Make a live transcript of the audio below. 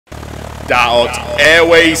Daot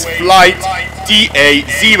Airways flight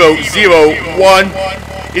DA001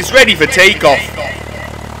 is ready for takeoff.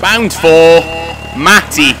 Bound for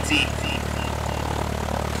Mati.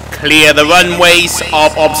 Clear the runways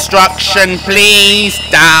of obstruction, please.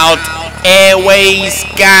 Daot Airways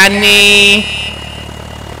Gani.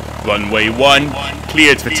 Runway 1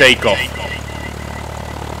 cleared for takeoff.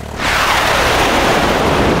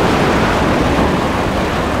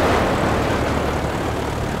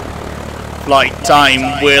 Flight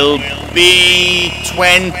time will be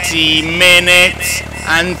 20 minutes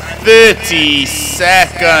and 30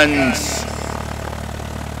 seconds.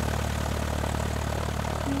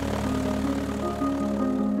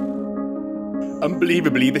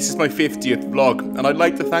 Unbelievably, this is my 50th vlog, and I'd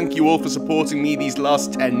like to thank you all for supporting me these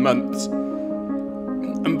last 10 months.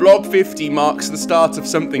 And vlog 50 marks the start of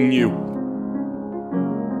something new.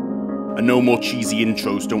 And no more cheesy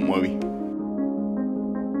intros, don't worry.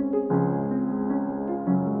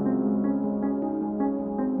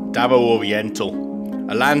 Davao Oriental,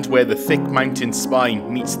 a land where the thick mountain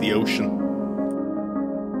spine meets the ocean.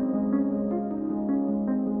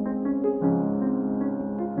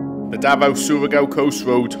 The Davao-Surigao Coast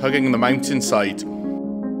Road hugging the mountainside,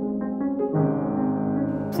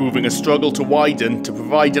 proving a struggle to widen to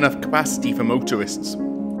provide enough capacity for motorists.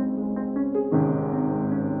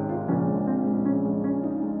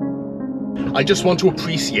 I just want to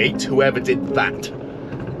appreciate whoever did that.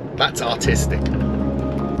 That's artistic.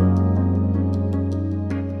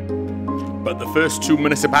 But the first two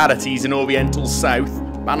municipalities in Oriental's south,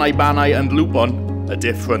 Banaybanay and Lupon, are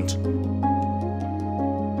different.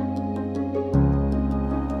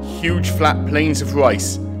 Huge flat plains of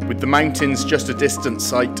rice, with the mountains just a distant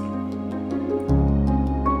sight.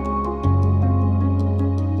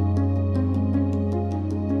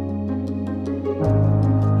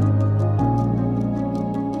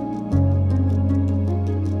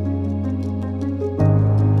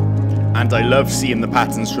 And I love seeing the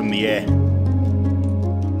patterns from the air.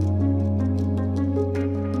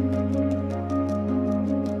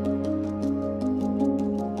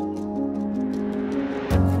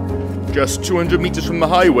 Just 200 meters from the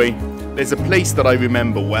highway, there's a place that I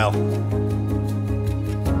remember well.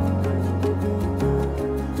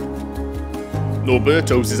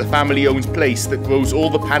 Norberto's is a family-owned place that grows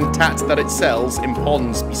all the pantat that it sells in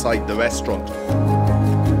ponds beside the restaurant.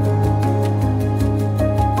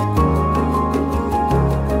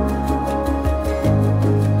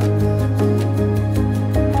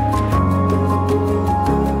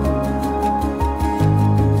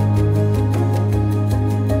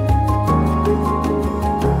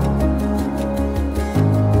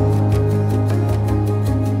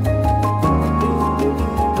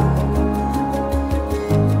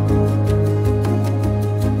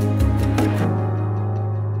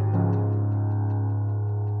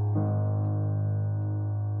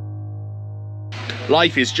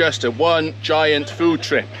 Life is just a one giant food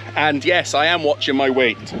trip, and yes, I am watching my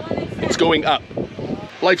weight. It's going up.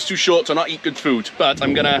 Life's too short to not eat good food, but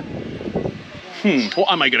I'm gonna... what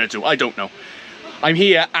am I gonna do? I don't know. I'm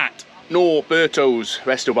here at Norberto's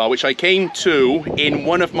Resto Bar, which I came to in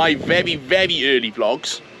one of my very, very early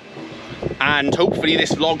vlogs. And hopefully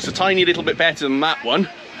this vlog's a tiny little bit better than that one.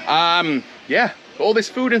 Yeah, all this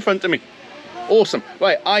food in front of me. Awesome.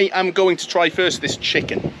 Right, I am going to try first this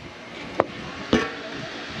chicken.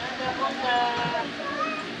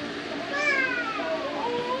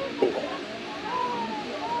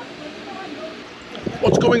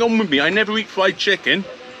 What's going on with me? I never eat fried chicken.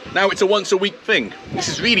 Now it's a once a week thing. This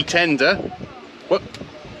is really tender.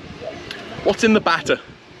 What's in the batter?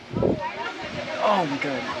 Oh my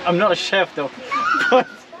god. I'm not a chef though. But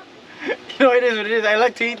you know, it is what it is. I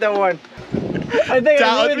like to eat that one. I think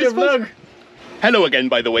I ruined your vlog. Hello again,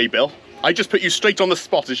 by the way, Bill. I just put you straight on the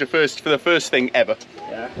spot as your for the first thing ever.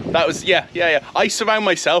 Yeah. That was yeah. I surround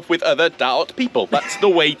myself with other Daot people. That's the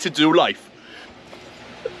way to do life.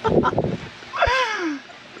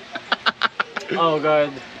 Oh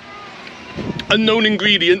god. Unknown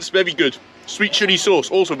ingredients, very good. Sweet chili sauce,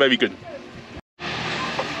 also very good.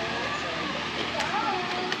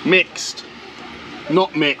 Mixed.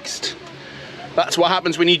 Not mixed. That's what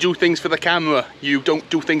happens when you do things for the camera. You don't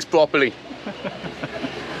do things properly.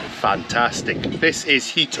 Fantastic. This is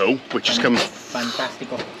hito, which is come...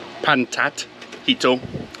 Fantastico. Pantat. Hito.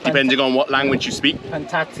 Depending on what language you speak.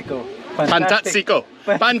 Fantastico. Fantastico.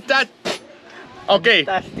 Pantat. Okay.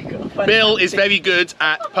 Fantastico. Bill is very good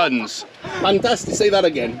at puns. Fantastic. Say that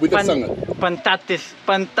again with the tongue. Fantastico.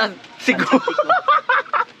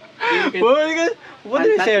 What do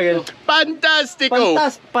you say again? Fantastico.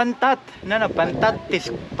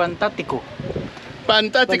 Pantatico.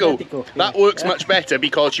 Fantastico. Fantastico, That yeah. works much better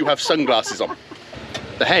because you have sunglasses on.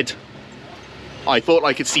 The head. I thought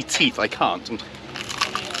I could see teeth. I can't.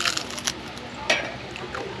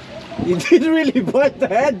 You did really bite the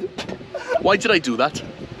head. Why did I do that?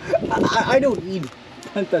 I don't eat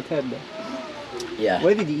pantat head. Yeah.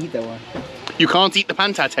 Why did you eat that one? You can't eat the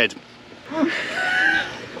pantat head.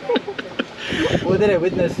 What did I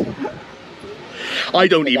witness? I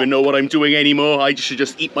don't even know what I'm doing anymore. I should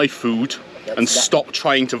just eat my food That's and that. stop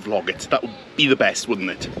trying to vlog it. That would be the best, wouldn't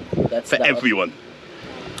it? That's For Daot. everyone.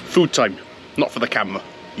 Food time, not for the camera.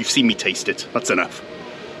 You've seen me taste it. That's enough.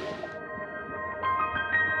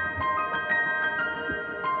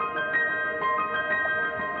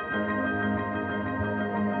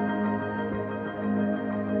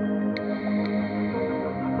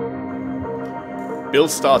 Bill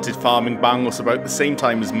started farming bangos about the same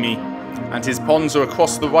time as me, and his ponds are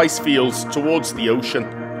across the rice fields towards the ocean.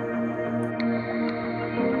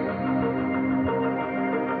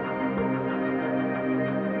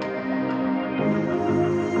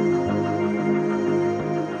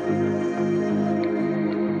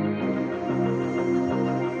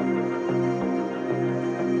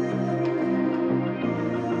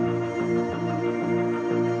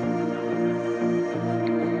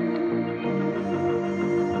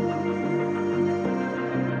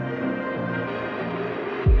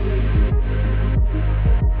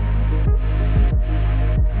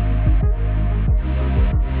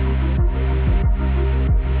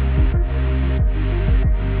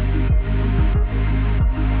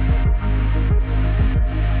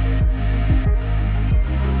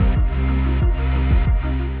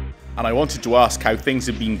 And I wanted to ask how things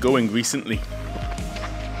have been going recently.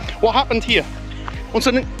 What happened here? Unsa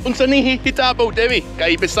ni hitabo Dewi?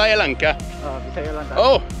 Kay Bisaya lang ka? Bisaya lang tayo.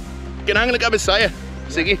 Oh, kinahanglan ka Bisaya.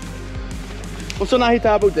 Sige. Unsa na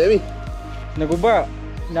hitabo Dewi? Naguba.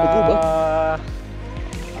 Naguba?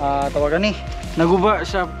 Tawagan ni. Naguba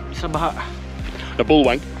sa baha.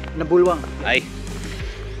 Nabulwang? Nabulwang. Ay.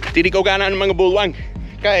 Dili ko gana ng mga bulwang.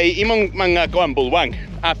 Kay imong mga kuan bulwang.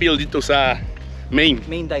 Apil dito sa Main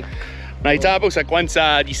dike. Nahitabo sa kwan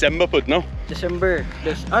sa December pud, no? December.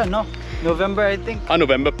 No. November, I think.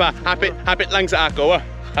 November pa. Hapit lang sa ako,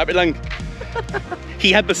 Hapit lang.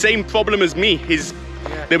 He had the same problem as me.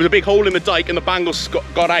 There was a big hole in the dike and the bangos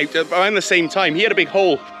got out around the same time. He had a big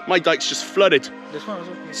hole. My dike's just flooded. This one was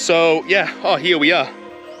okay. So, yeah. Oh, here we are.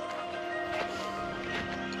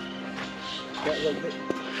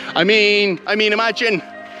 I mean, imagine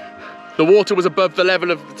the water was above the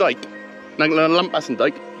level of the dike. Naglalampas ang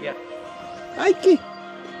dike. Yeah. Ike.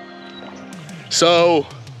 So,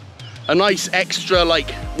 a nice extra like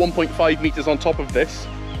 1.5 meters on top of this.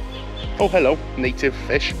 Oh, hello, native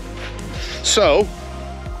fish. So,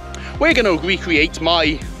 we're going to recreate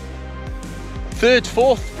my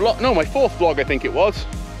fourth vlog, I think it was.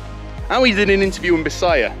 And we did an interview in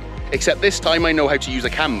Bisaya, except this time I know how to use a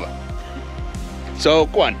camera. So,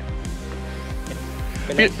 go on.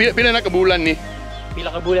 Pila na kabulan ni?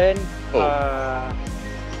 Pila ka bulan? Oh.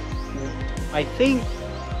 I think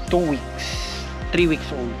 2 weeks. 3 weeks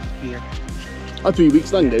old here. 3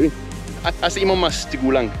 weeks lang, Dewi. Asa imo mas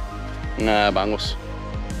tigulang nga bangos?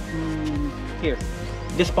 Here.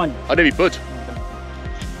 This pond. Dewi pud.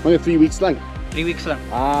 Mga 3 weeks lang. 3 weeks lang.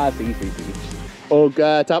 Sige. Og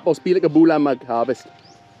tapos pila ka bulan mag-harvest?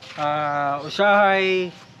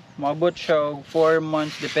 Usahay, maabot siya og 4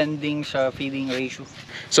 months depending sa feeding ratio.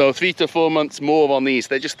 So 3 to 4 months more on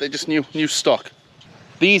these. They're just new stock.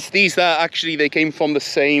 These actually they came from the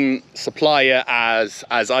same supplier as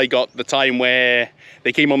I got the time where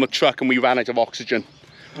they came on the truck and we ran out of oxygen.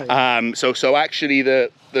 So actually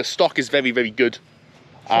the stock is very good.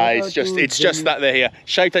 It's just that they're here.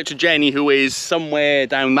 Shout out to Jenny who is somewhere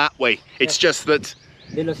down that way. It's just that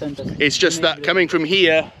coming from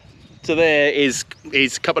here to there is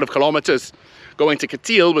a couple of kilometers. Going to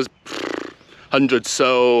Katil was hundreds,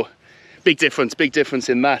 so big difference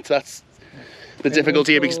in that. That's the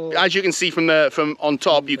difficulty here, because as you can see from on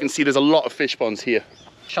top, you can see there's a lot of fish ponds here.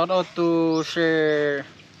 Shout out to Sir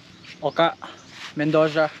Oka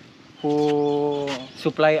Mendoza who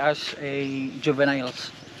supply us a juveniles.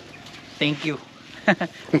 Thank you.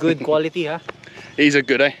 Good quality, huh? These are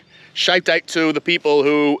good, eh? Shout out to the people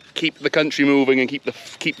who keep the country moving and keep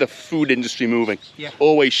the food industry moving. Yeah.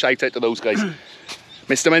 Always shout out to those guys.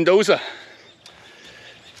 Mr. Mendoza.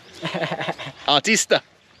 Artista.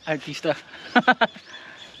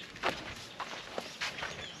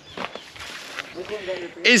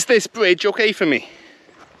 Is this bridge okay for me?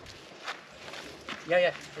 Yeah,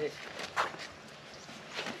 it is.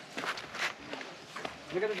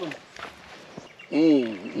 Look at this one.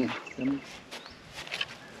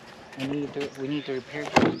 We need to repair.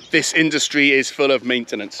 This industry is full of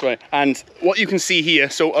maintenance, right? And what you can see here,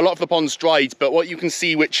 so a lot of the pond's dried, but what you can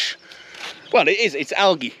see which, well, it's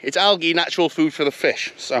algae. It's algae, natural food for the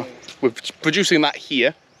fish. So we're producing that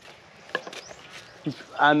here.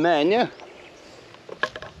 And then, yeah.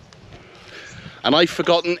 And I've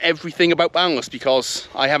forgotten everything about Bangladesh because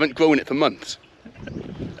I haven't grown it for months.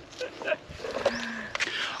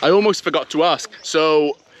 I almost forgot to ask.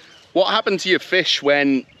 So, what happened to your fish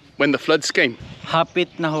when the floods came?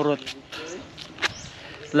 Hapit na hurot.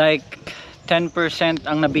 Like 10%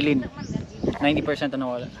 ang nabilin. 90% ang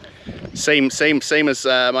nawala. Same as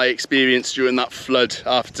my experience during that flood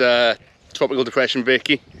after Tropical Depression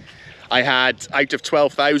Vicky. I had, out of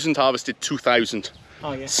 12,000, harvested 2,000.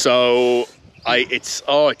 Oh yeah. So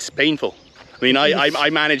it's painful. I mean, I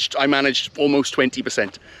managed almost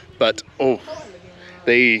 20%, but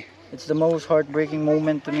it's the most heartbreaking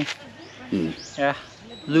moment to me. Yeah,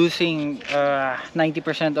 losing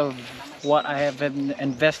 90% of what I have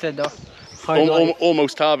invested.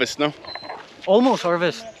 Almost harvest, no? Almost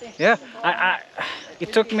harvest. Yeah,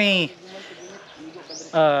 it took me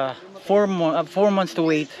 4 months to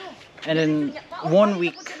wait, and then 1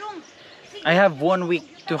 week. I have 1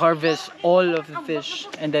 week to harvest all of the fish,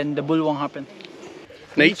 and then the bulwang happened.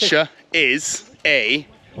 Nature is a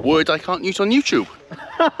word I can't use on YouTube.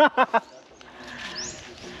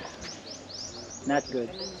 Not good.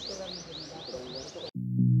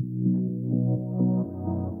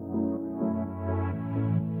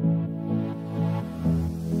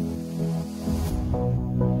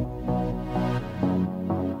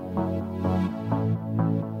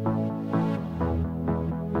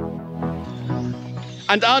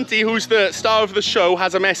 And Auntie, who's the star of the show,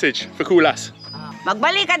 has a message for Kulas.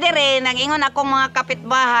 Magbalik ka dire, nag-ingon akong mga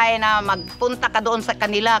kapitbahay na magpunta ka doon sa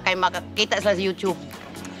kanila kay makakita sila sa YouTube.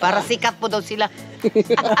 Para sikat po daw sila.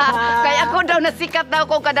 Kaya ako daw nasikat daw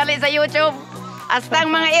ko kadali sa YouTube. Hasta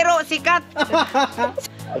ang mga iro sikat.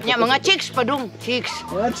 Nya mga chicks pa dong, chicks.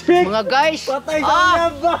 Mga guys.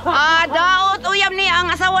 Daot uyam ni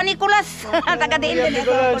ang asawa ni Kulas. Taga diin.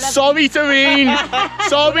 Sorry, Tareen.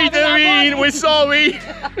 Sorry, Tareen. We're sorry.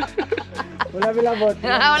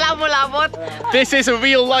 Wala mo labot. This is a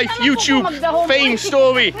real life YouTube fame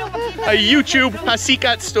story. A YouTube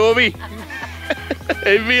hasikat story.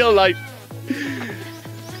 In real life.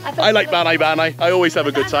 I like Banaybanay. I always have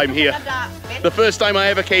a good time here. The first time I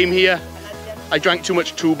ever came here, I drank too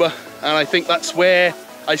much tuba, and I think that's where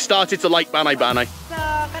I started to like Banaybanay.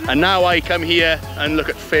 And now I come here and look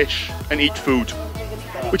at fish and eat food,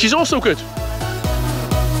 which is also good.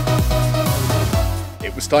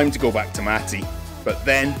 It was time to go back to Mati, but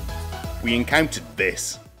then we encountered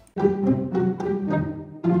this.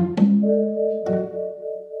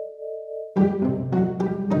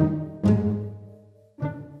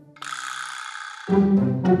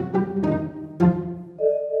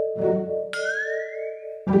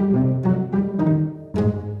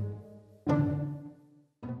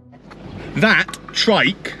 That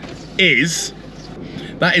trike is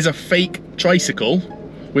a fake tricycle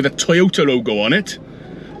with a Toyota logo on it.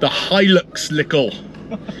 The Hilux Lickle.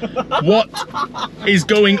 What is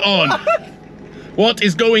going on? What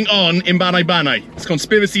is going on in Banaybanay? There's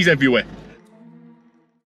conspiracies everywhere.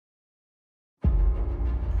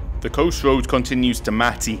 The coast road continues to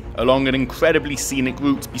Mati along an incredibly scenic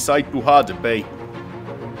route beside Buhada Bay.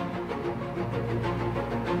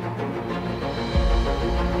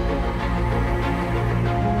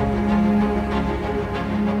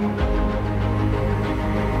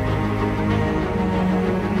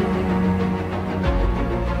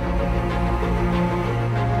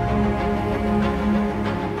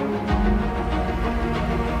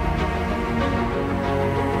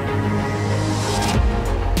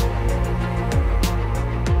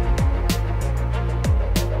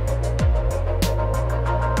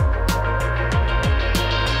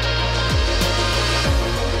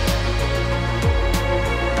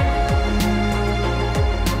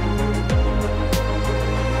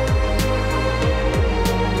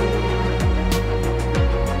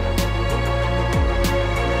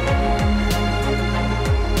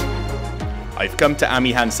 I've come to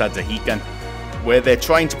Amihan Dahican, where they're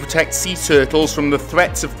trying to protect sea turtles from the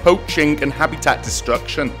threats of poaching and habitat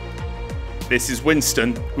destruction. This is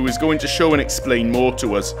Winston, who is going to show and explain more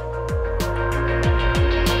to us.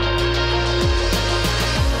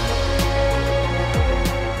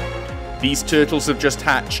 These turtles have just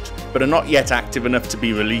hatched, but are not yet active enough to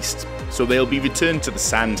be released, so they'll be returned to the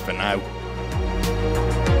sand for now.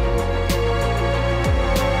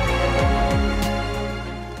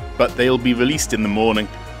 But they'll be released in the morning.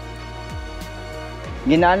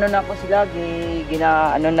 Ginaano na ako sila,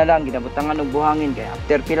 ano na lang, ginabutangan og buhangin kay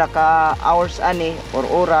after pila ka hours ani or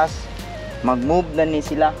oras mag-move na ni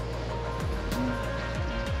sila.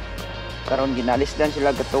 Karon ginalis lang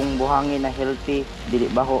sila gatong buhangin na healthy, dili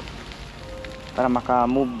baho para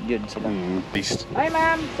maka-move yun sila. Hi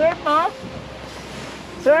ma'am, surf mo?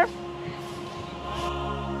 Surf?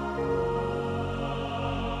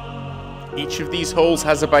 Each of these holes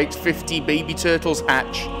has about 50 baby turtles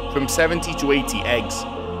hatch, from 70 to 80 eggs.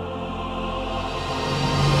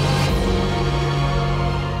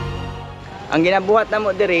 Ang ginabuhat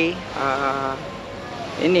namo diri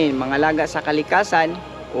ini mga laga sa kalikasan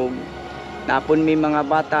o napon mi mga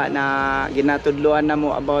bata na ginatudloan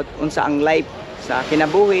namo about unsa ang life sa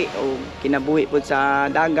kinabuhi o kinabuhi pud sa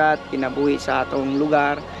dagat, kinabuhi sa atong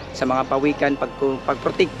lugar, sa mga pawikan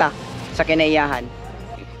pagprotekta sa kinaiyahan.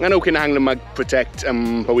 Ngano kinahanglan mag-protect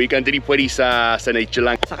ang pawikan dili pwede sa nature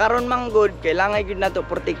lang. Sa karon manggod kailangan gyud nato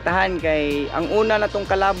protektahan kay ang una natong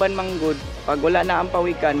kalaban manggod pag wala na ang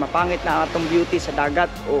pawikan mapangit na atong beauty sa dagat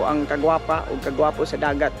o ang kagwapa o kagwapo sa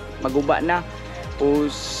dagat maguba na.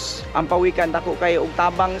 Pus ang pawikan dako kay og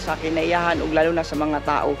tabang sa kinaiyahan ug lalo na sa mga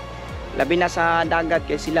tao. Labi na sa dagat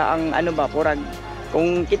kay sila ang ano ba purag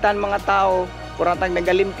kung kitan mga tao kurantang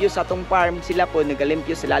nagalimpyo sa atong farm, sila po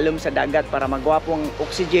nagalimpyo sa lalom sa dagat para magwapo ang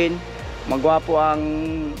oxygen, magwapo ang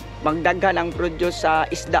magdaghan ang produce sa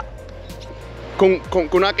isda. Kung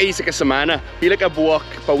nakaisa ka semana, pila ka buwak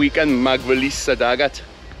pawikan mag-release sa dagat?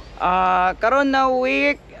 Karon na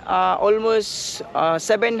week, almost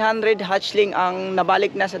 700 hatchling ang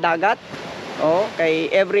nabalik na sa dagat. Oh, kay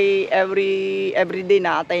every day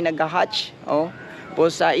na atay nag-hatch. Oh. Po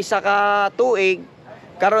sa isa ka tuig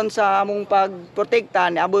karon sa among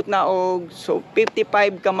pagprotekta niabot na og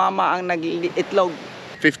 55 ka mama ang nag-itlog.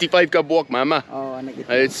 55 ka buwak mama. Oh,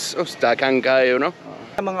 nag-itlog. It's daghang kayo, no?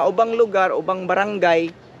 Mga ubang lugar, ubang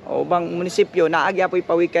barangay, ubang munisipyo naagya po'y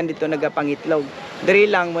pawikan dito nagapangitlog. Diri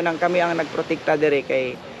lang mo nang kami ang nagprotekta diri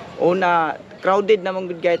kay una crowded na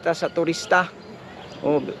mong gayta sa turista.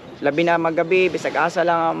 O labi na magabi bisag asa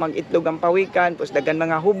lang mag-itlog ang pawikan, pus dagan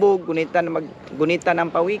mga hubog, gunitan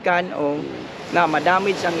ang pawikan o na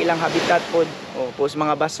madamage ang ilang habitat pod o pus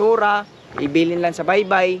mga basura ibilin lang sa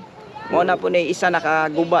baybay mo na po na isa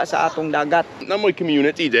nakaguba sa atong dagat. Na mo'y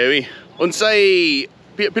community diri. Unsay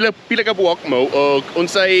pila ka buwak mo o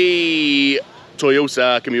unsay toyo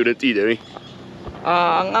sa community diri?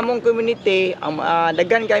 Ang among community,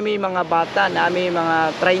 daghan kami mga bata, nami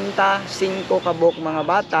mga 35 kabuk mga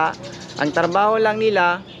bata. Ang trabaho lang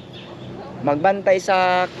nila magbantay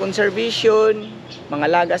sa conservation, mga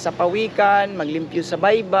laga sa pawikan, maglimpyo sa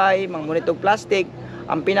baybay, mga munitog plastic.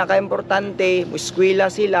 Ang pinaka-importante,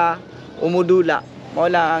 eskwela sila, umudula.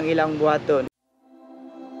 Mula ang ilang buhaton.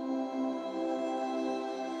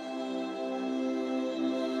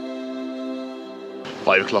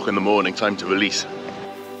 Five o'clock in the morning, time to release.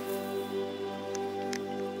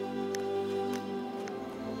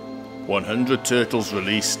 $100 turtles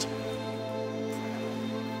released.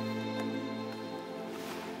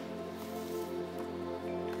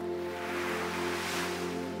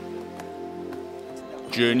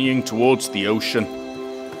 Journeying towards the ocean.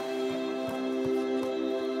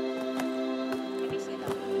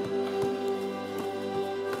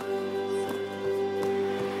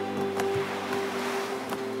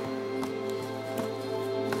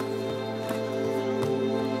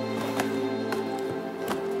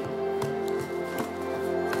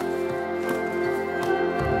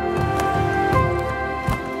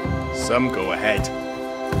 Some go ahead,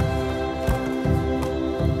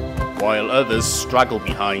 while others straggle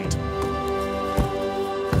behind.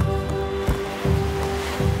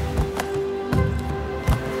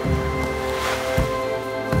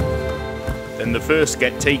 Then the first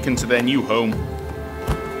get taken to their new home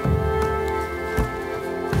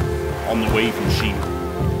on the wave machine.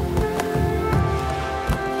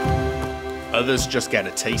 Others just get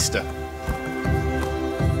a taster.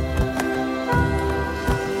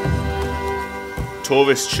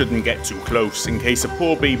 Tourists shouldn't get too close in case a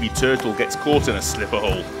poor baby turtle gets caught in a slipper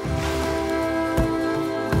hole.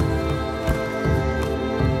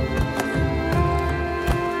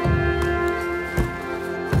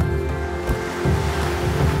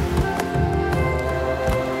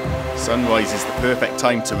 Sunrise is the perfect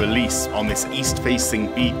time to release on this east-facing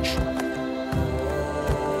beach.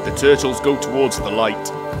 The turtles go towards the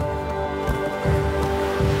light.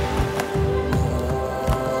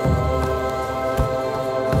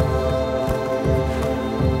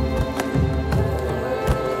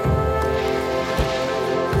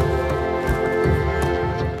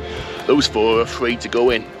 Those four are afraid to go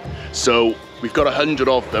in, so We've got 100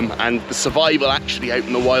 of them, and the survival actually out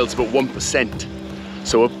in the wild's about 1%.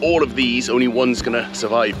 So of all of these, only one's gonna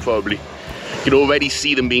survive, probably. You can already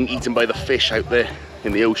see them being eaten by the fish out there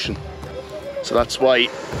in the ocean. So that's why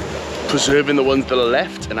preserving the ones that are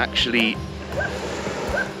left and actually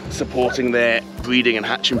supporting their breeding and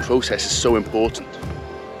hatching process is so important.